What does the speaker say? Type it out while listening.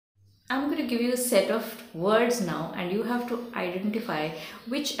I'm going to give you a set of words now, and you have to identify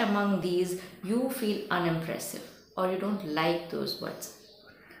which among these you feel unimpressive or you don't like those words.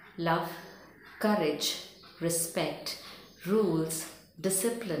 Love, courage, respect, rules,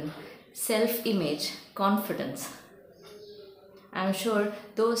 discipline, self-image, confidence. I'm sure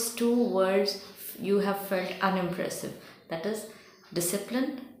those two words you have felt unimpressive. That is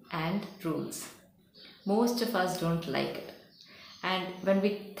discipline and rules. Most of us don't like it. And when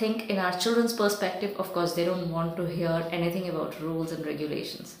we think in our children's perspective, of course, they don't want to hear anything about rules and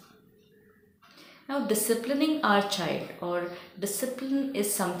regulations. Now, disciplining our child, or discipline,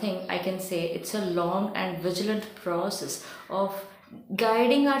 is something I can say it's a long and vigilant process of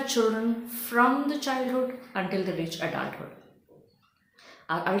guiding our children from the childhood until they reach adulthood.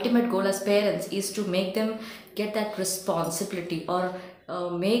 Our ultimate goal as parents is to make them get that responsibility, or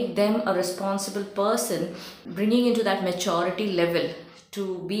make them a responsible person, bringing into that maturity level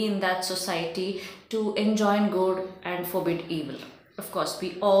to be in that society, to enjoin good and forbid evil. Of course,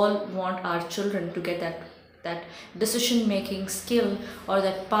 we all want our children to get that decision making skill, or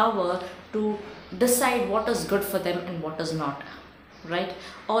that power to decide what is good for them and what is not, right?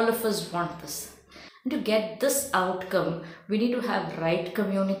 All of us want this. And to get this outcome, we need to have right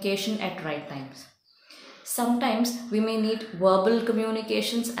communication at right times. Sometimes we may need verbal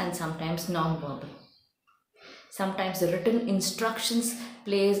communications and sometimes non-verbal. Sometimes the written instructions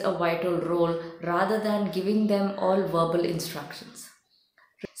plays a vital role rather than giving them all verbal instructions.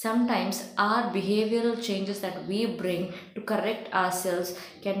 Sometimes our behavioral changes that we bring to correct ourselves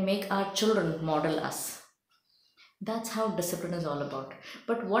can make our children model us. That's how discipline is all about.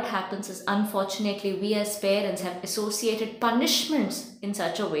 But what happens is, unfortunately, we as parents have associated punishments in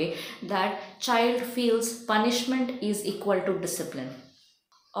such a way that child feels punishment is equal to discipline,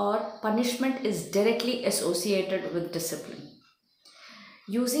 or punishment is directly associated with discipline.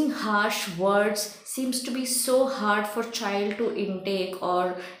 Using harsh words seems to be so hard for child to intake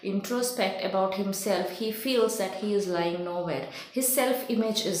or introspect about himself. He feels that he is lying nowhere. His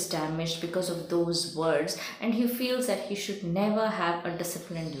self-image is damaged because of those words, and he feels that he should never have a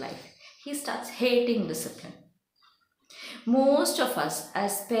disciplined life. He starts hating discipline. Most of us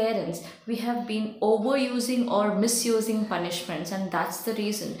as parents, we have been overusing or misusing punishments, and that's the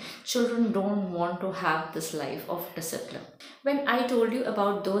reason children don't want to have this life of discipline. When I told you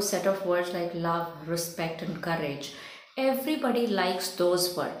about those set of words like love, respect and courage, everybody likes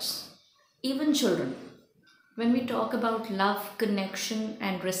those words, even children. When we talk about love, connection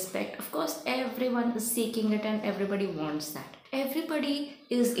and respect, of course everyone is seeking it and everybody wants that. Everybody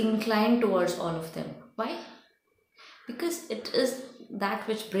is inclined towards all of them. Why? Because it is that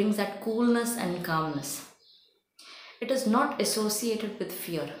which brings that coolness and calmness. It is not associated with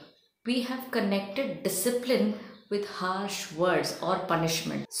fear. We have connected discipline with harsh words or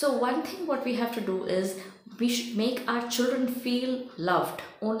punishment. So one thing what we have to do is, we should make our children feel loved.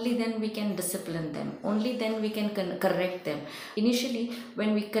 Only then we can discipline them. Only then we can correct them. Initially,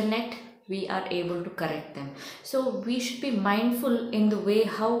 when we connect, we are able to correct them. So we should be mindful in the way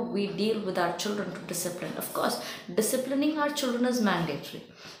how we deal with our children to discipline. Of course, disciplining our children is mandatory,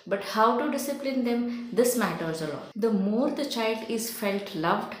 but how to discipline them, this matters a lot. The more the child is felt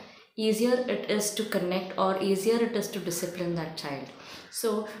loved, easier it is to connect, or easier it is to discipline that child.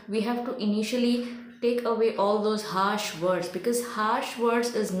 So we have to initially take away all those harsh words, because harsh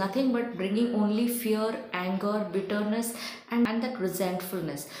words is nothing but bringing only fear, anger, bitterness and that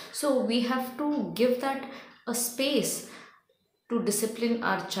resentfulness. So we have to give that a space to discipline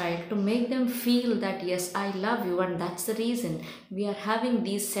our child, to make them feel that yes, I love you, and that's the reason we are having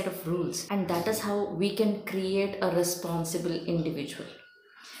these set of rules, and that is how we can create a responsible individual.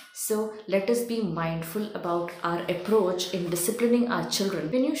 So let us be mindful about our approach in disciplining our children.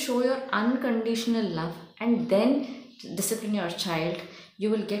 When you show your unconditional love and then discipline your child,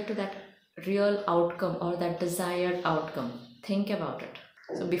 you will get to that real outcome, or that desired outcome. Think about it.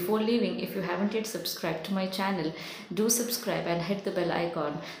 So before leaving, if you haven't yet subscribed to my channel, do subscribe and hit the bell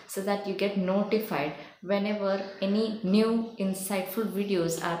icon so that you get notified whenever any new insightful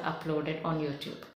videos are uploaded on YouTube.